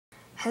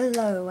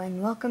Hello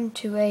and welcome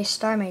to a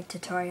Starmade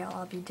tutorial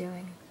I'll be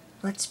doing.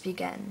 Let's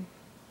begin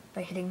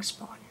by hitting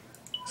spawn.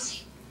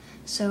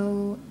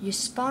 So you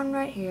spawn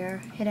right here,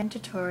 hit end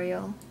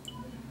tutorial.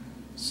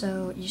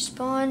 So you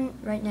spawn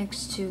right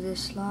next to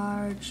this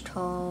large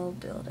tall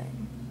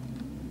building.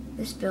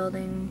 This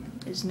building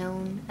is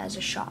known as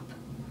a shop.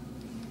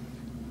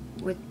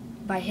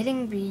 By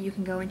hitting B you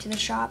can go into the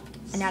shop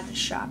and out of the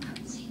shop.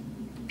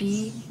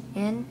 B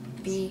in,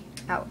 B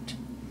out.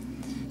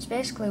 So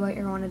basically what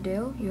you're going to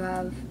do, you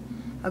have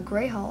a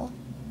gray hull,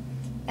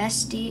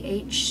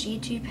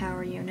 SDHC2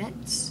 power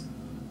units,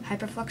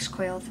 hyperflux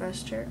coil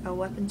thruster, a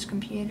weapons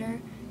computer,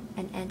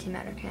 and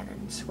antimatter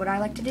cannons. What I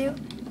like to do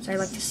is I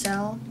like to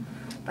sell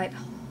by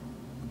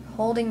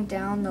holding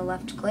down the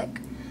left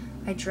click.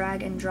 I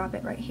drag and drop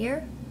it right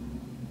here,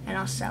 and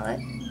I'll sell it.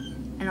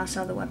 And I'll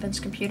sell the weapons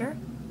computer.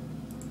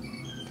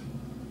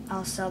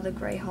 I'll sell the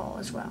gray hull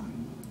as well.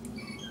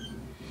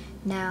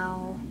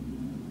 Now,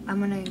 I'm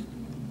going to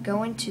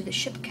go into the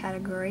ship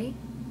category,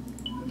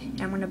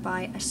 and I'm going to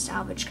buy a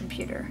salvage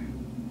computer.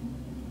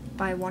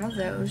 Buy one of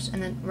those,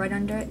 and then right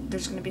under it,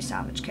 there's going to be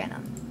salvage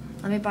cannon.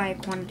 Let me buy a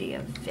quantity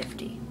of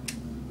 50.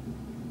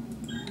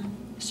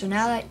 So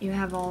now that you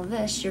have all of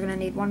this, you're going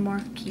to need one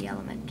more key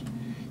element.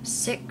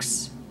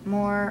 6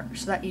 more,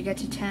 so that you get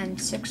to 10,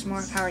 6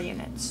 more power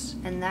units.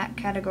 And that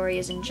category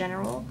is in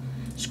general.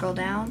 Scroll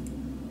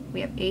down.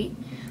 We have 8.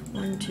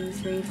 1, 2,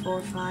 3,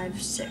 4,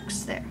 5, 6.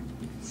 There.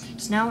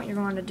 So now what you're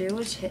going to do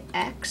is hit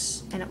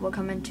X, and it will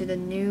come into the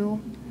new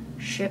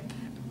ship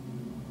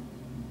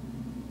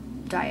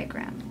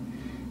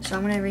diagram. So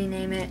I'm going to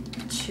rename it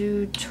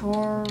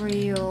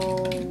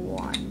Tutorial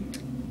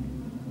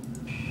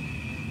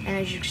 1. And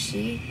as you can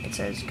see, it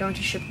says go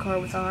into ship core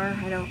with R.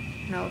 I don't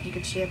know if you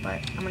can see it,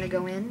 but I'm going to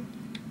go in,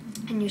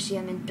 and you see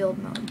I'm in build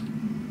mode.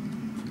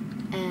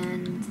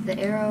 And the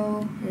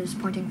arrow is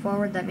pointing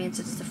forward. That means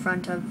it's the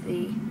front of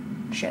the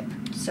ship.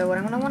 So what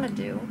I'm going to want to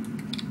do,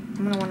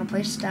 I'm going to want to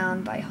place it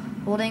down by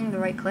holding the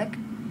right click.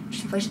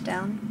 Just place it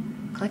down,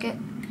 click it,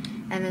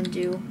 and then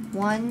do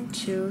 1,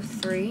 2,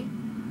 3.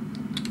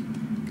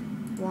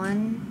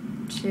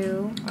 1,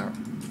 2, or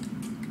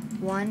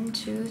 1,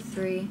 2,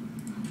 3,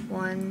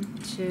 1,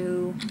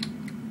 2,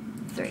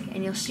 3.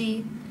 And you'll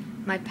see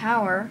my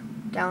power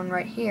down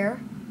right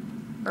here,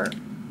 or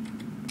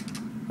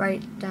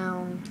right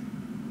down.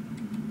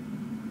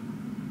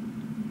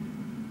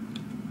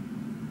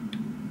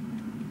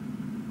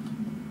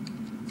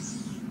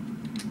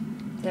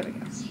 There we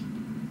go.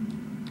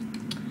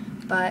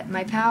 But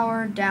my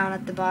power down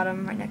at the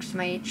bottom, right next to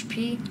my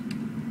HP,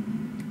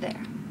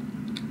 there.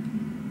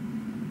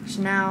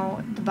 So now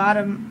at the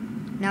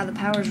bottom, now the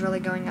power is really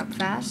going up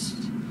fast.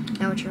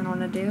 Now what you're going to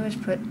want to do is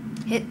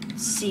hit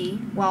C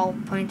while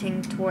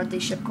pointing toward the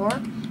ship core,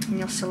 and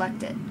you'll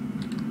select it.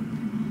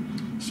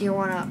 So you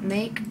want to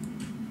make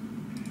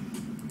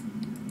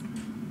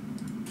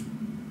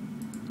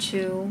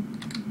 2,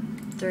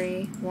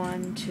 3,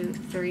 1, 2,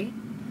 3.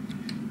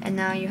 And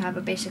now you have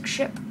a basic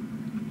ship.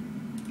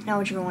 Now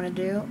what you want to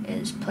do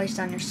is place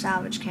down your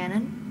salvage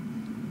cannon.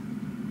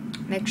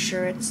 Make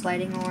sure it's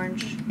lighting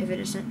orange. If it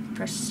isn't,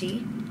 press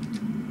C.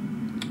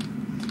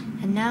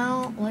 And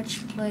now let's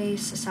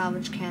place the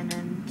salvage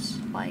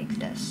cannons like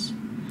this.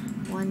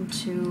 1,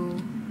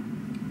 2,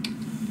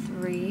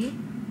 3.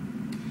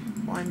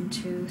 1,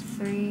 2,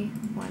 3.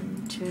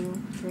 1,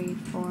 2, 3,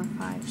 4,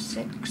 5,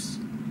 6.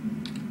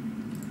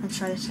 Let's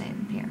try the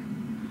same here.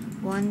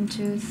 1,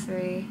 2,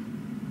 3.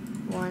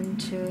 1,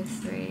 2,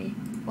 3,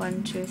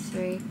 1, 2,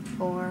 3,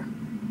 4,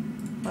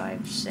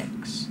 5,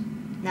 6.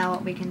 Now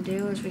what we can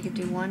do is we could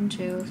do 1,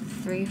 2,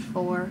 3,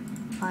 4,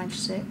 5,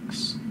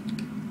 6,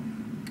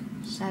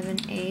 7,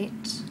 8,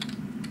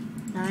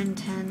 9,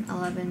 10,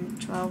 11,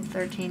 12,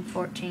 13,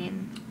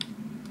 14,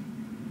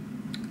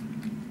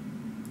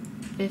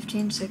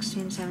 15,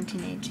 16,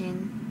 17,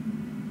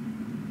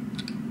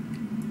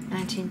 18,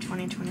 19,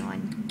 20,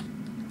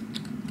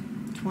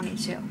 21,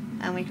 22.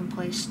 And we can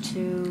place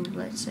 2,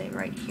 let's say,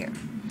 right here.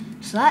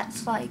 So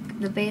that's like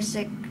the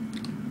basic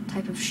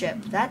type of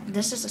ship.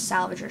 This is a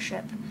salvager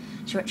ship.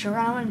 So what you're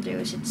going to want to do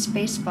is hit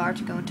space bar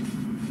to go into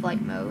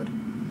flight mode.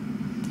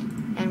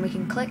 And we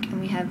can click,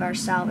 and we have our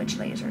salvage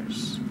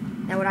lasers.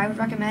 Now what I would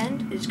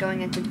recommend is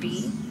going into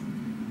B,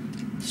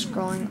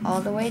 scrolling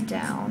all the way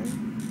down,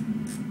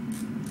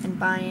 and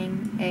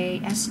buying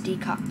a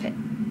SD cockpit.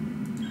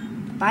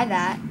 Buy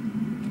that,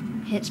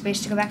 hit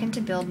space to go back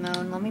into build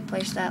mode. Let me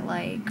place that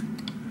like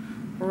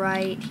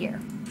right here.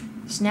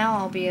 So now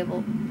I'll be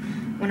able,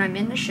 when I'm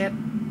in the ship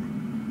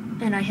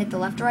and I hit the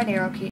left or right arrow key,